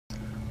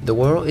The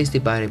world is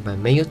divided by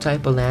major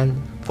types of land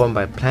formed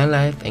by plant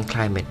life and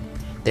climate.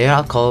 They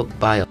are called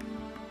biomes.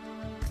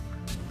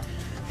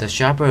 The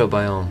Chapparal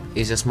biome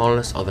is the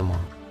smallest of them all.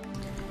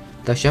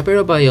 The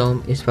Chapparal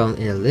biome is found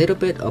in a little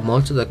bit of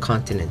most of the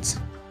continents.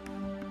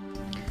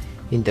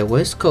 In the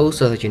west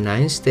coast of the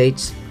United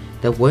States,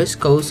 the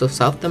west coast of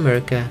South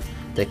America,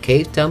 the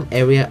Cape Town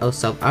area of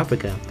South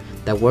Africa,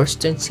 the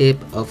western tip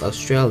of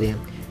Australia,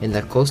 and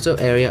the coastal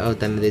area of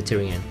the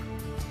Mediterranean.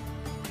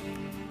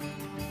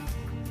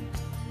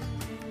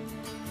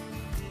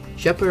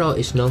 Chapparal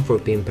is known for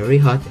being very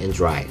hot and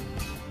dry.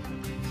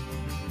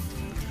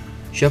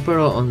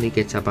 Chapparal only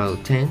gets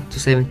about 10 to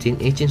 17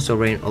 inches of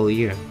rain all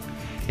year,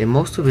 and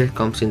most of it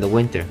comes in the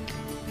winter.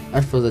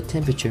 As for the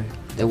temperature,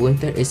 the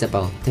winter is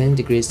about 10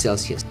 degrees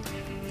Celsius.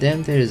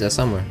 Then there is the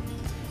summer.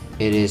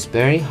 It is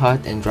very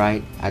hot and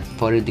dry at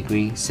 40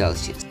 degrees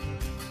Celsius.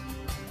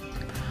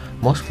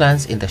 Most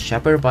plants in the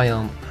Chapparal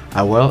biome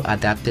are well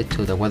adapted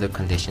to the weather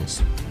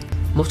conditions.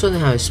 Most of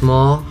them have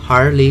small,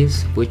 hard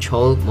leaves which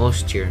hold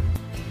moisture.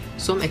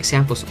 Some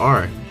examples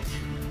are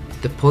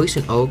the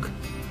poison oak,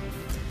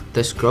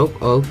 the scrub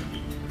oak,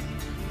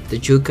 the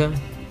yucca,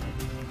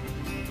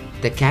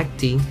 the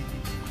cacti,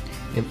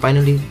 and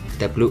finally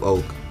the blue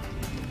oak.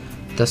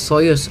 The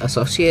soils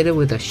associated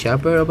with the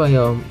Chapparal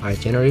biome are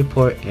generally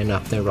poor and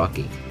often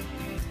rocky.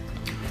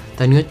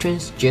 The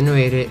nutrients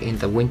generated in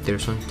the winter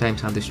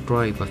sometimes are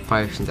destroyed by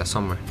fires in the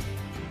summer.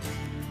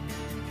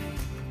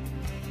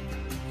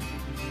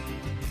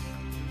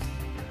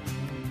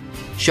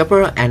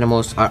 Chapparal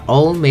animals are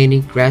all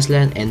mainly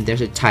grassland and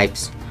desert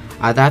types,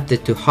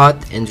 adapted to hot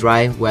and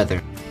dry weather.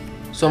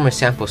 Some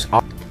examples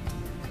are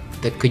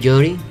the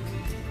coyote,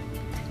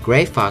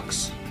 gray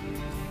fox,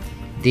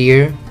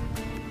 deer,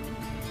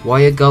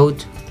 wild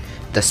goat,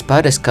 the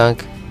spotted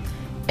skunk,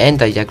 and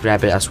the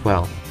jackrabbit as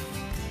well.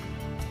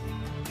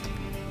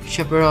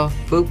 Chapparal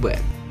food web.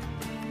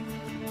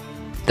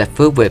 The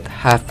food web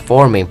have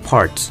four main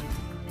parts.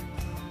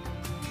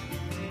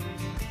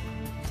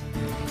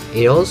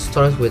 It all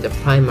starts with the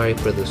primary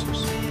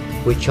producers,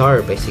 which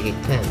are basically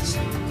plants.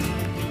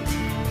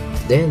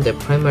 Then the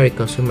primary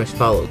consumers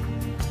follow.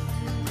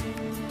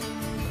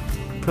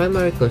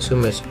 Primary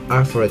consumers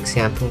are, for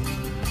example,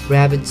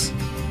 rabbits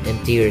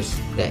and deer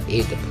that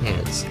eat the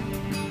plants.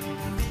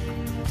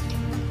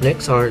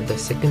 Next are the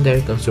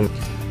secondary consumers.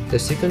 The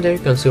secondary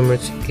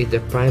consumers eat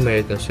the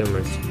primary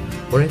consumers.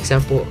 One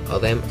example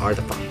of them are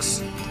the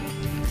fox.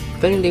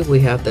 Finally, we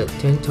have the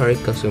tertiary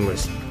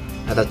consumers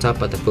at the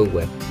top of the food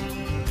web.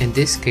 In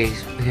this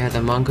case, we have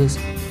the mongoose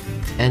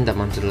and the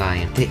mountain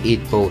lion. They eat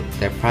both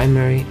the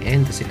primary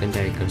and the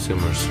secondary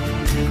consumers.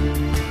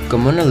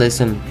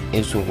 Communalism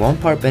is when one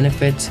part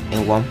benefits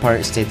and one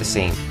part stays the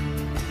same.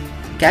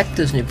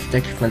 Cactus need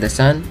protection from the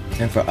sun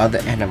and from other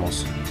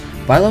animals.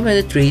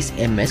 Biome trees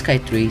and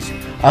mesquite trees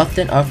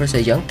often offers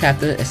a young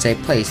cactus a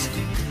safe place.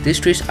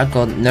 These trees are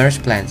called nurse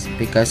plants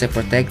because they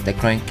protect the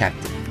growing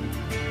cactus.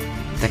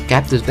 The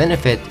cactus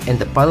benefit and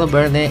the palo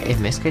verde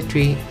and mesquite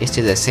tree is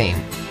still the same.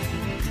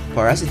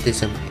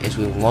 Parasitism is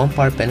when one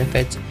part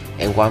benefits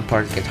and one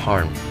part gets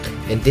harmed.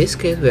 In this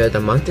case, where the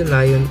mountain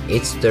lion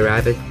eats the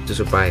rabbit to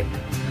survive.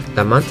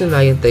 The mountain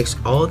lion takes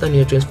all the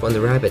nutrients from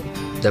the rabbit.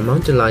 The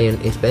mountain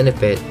lion is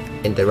benefit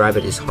and the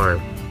rabbit is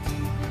harmed.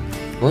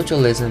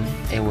 Mutualism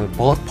and when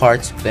both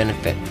parts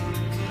benefit.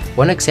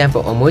 One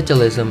example of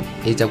mutualism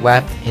is the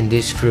wasp in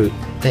this fruit.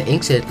 The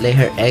insect lay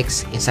her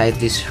eggs inside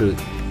this fruit.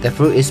 The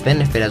fruit is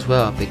benefit as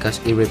well because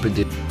it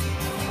reproduces.